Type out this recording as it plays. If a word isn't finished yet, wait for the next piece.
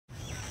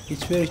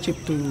It's very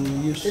cheap to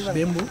use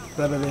bamboo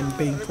rather than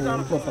paying for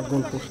a proper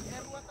goal post.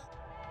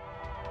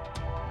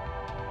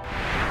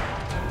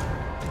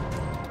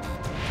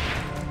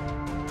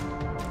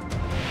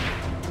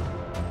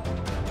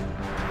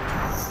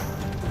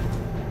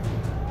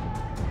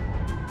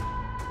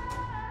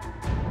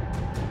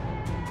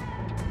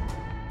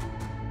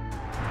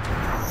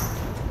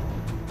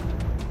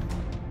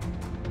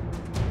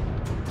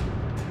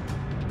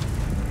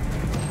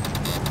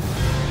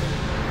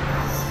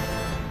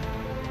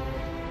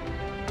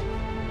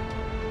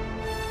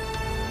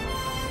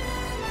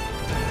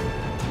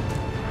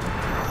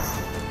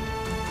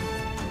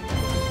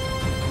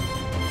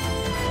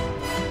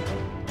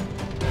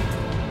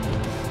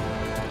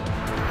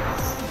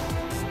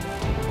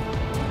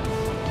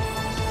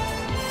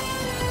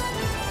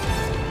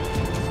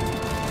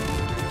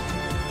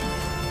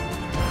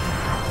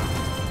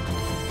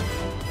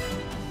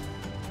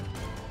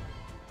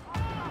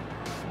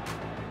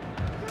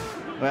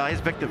 Well,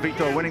 here's Victor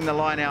winning the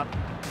line out,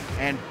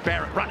 and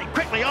Barrett running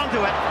quickly onto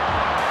it.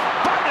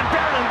 Bowden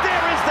Barrett, and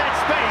there is that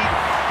speed,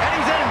 and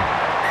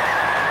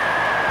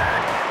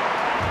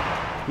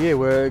he's in. Yeah,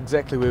 we're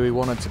exactly where we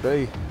wanted to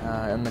be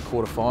in the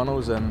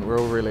quarterfinals, and we're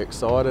all really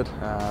excited.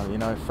 You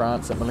know,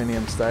 France at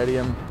Millennium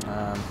Stadium.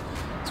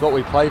 It's what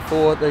we play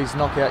for, these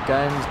knockout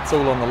games. It's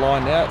all on the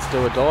line now, it's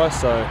do or die,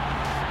 so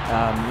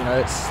you know,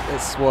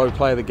 it's why we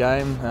play the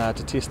game,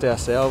 to test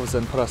ourselves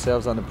and put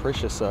ourselves under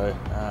pressure. So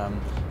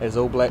as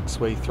All Blacks,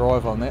 we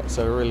thrive on that,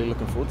 so we're really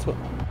looking forward to it.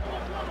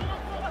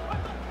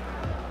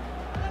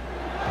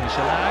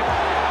 Shalag,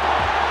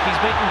 he's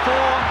beaten 4,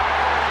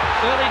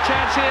 early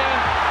chance here,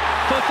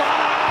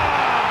 Fofana!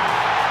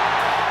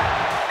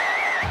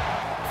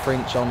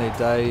 French on their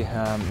day,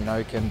 you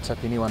know, can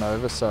tip anyone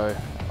over, so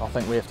I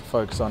think we have to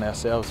focus on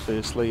ourselves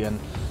firstly, and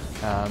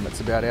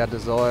it's about our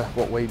desire,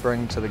 what we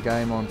bring to the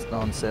game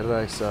on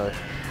Saturday. So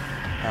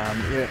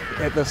yeah,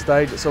 at this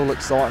stage it's all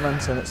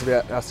excitement, and it's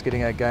about us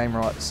getting our game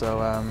right.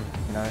 So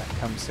you know,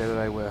 come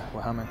Saturday we're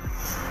humming.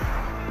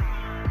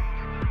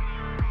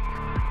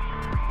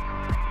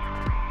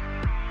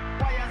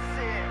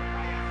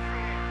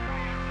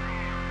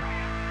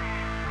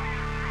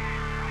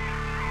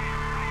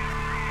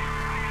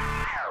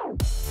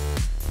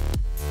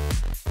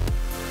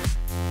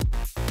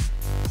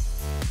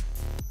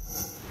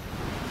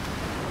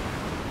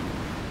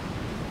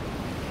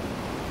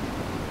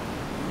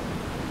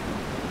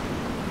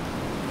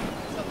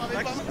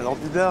 Alors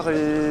Bidart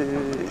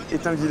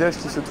est un village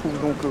qui se trouve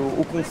donc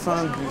aux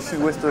confins du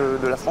sud-ouest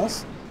de la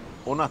France.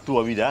 On a tout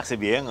à Bidart, c'est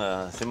bien,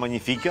 c'est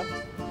magnifique.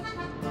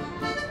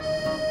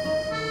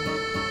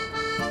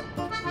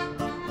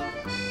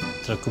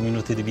 La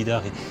communauté de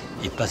Bidart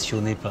est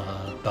passionnée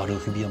par le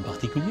rugby en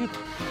particulier.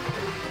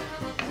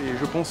 Et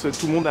je pense que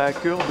tout le monde a à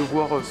cœur de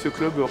voir ce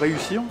club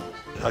réussir.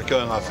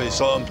 Chacun a fait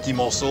ça un petit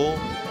morceau.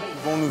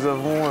 Bon, nous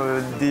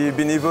avons des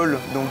bénévoles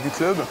donc, du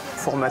club,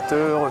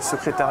 formateurs,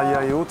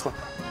 secrétariat et autres.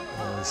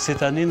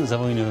 Cette année, nous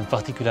avons une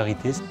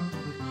particularité.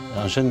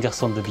 Un jeune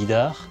garçon de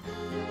Bidart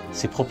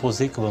s'est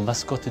proposé comme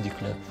mascotte du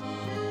club.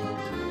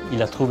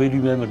 Il a trouvé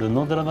lui-même le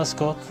nom de la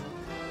mascotte,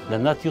 la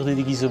nature des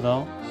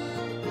déguisements,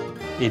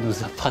 et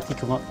nous a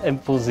pratiquement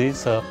imposé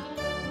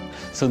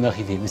son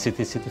arrivée. Mais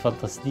c'était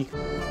fantastique.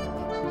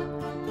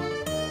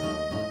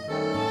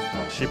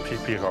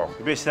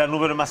 C'est la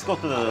nouvelle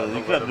mascotte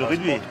du club de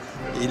rugby.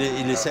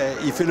 Il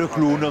fait le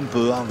clown un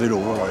peu en vélo.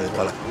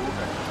 Voilà.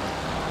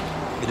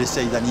 Il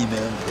essaye d'animer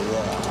un peu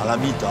à la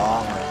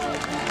mi-temps.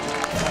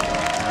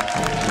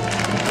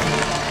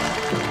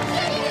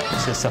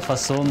 C'est sa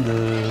façon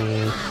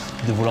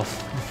de vouloir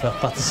faire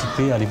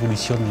participer à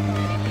l'évolution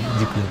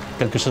du club.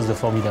 Quelque chose de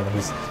formidable.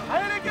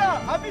 Allez les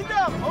gars, à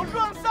Bidart, on joue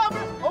ensemble,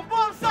 on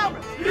bat ensemble.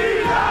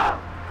 Bidart!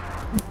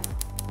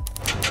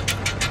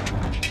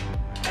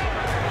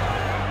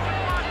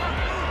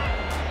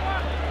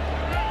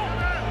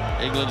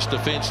 England's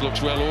defence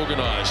looks well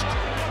organised.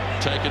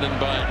 Taken in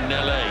by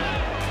Nele.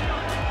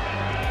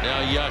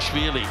 Now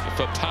Yashvili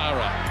for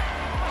Para.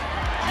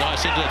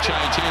 Nice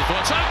interchange here.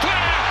 Vincent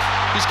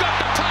Clerc! He's got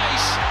the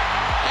pace,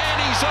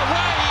 and he's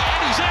away,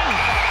 and he's in.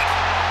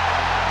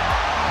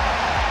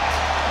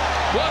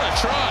 What a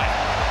try.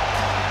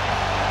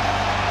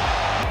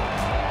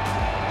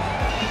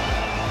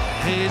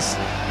 Here's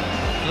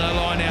the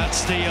line-out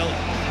steal,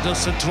 de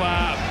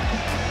Sautoir.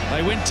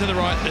 They went to the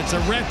right, it's a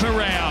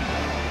wrap-around.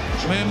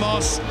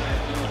 Mermos,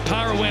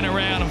 Para went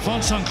around, and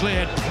Vincent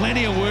Clerc had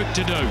plenty of work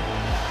to do.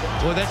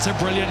 Well, that's a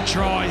brilliant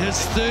try, his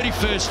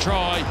 31st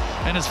try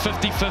and his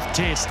 55th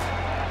test.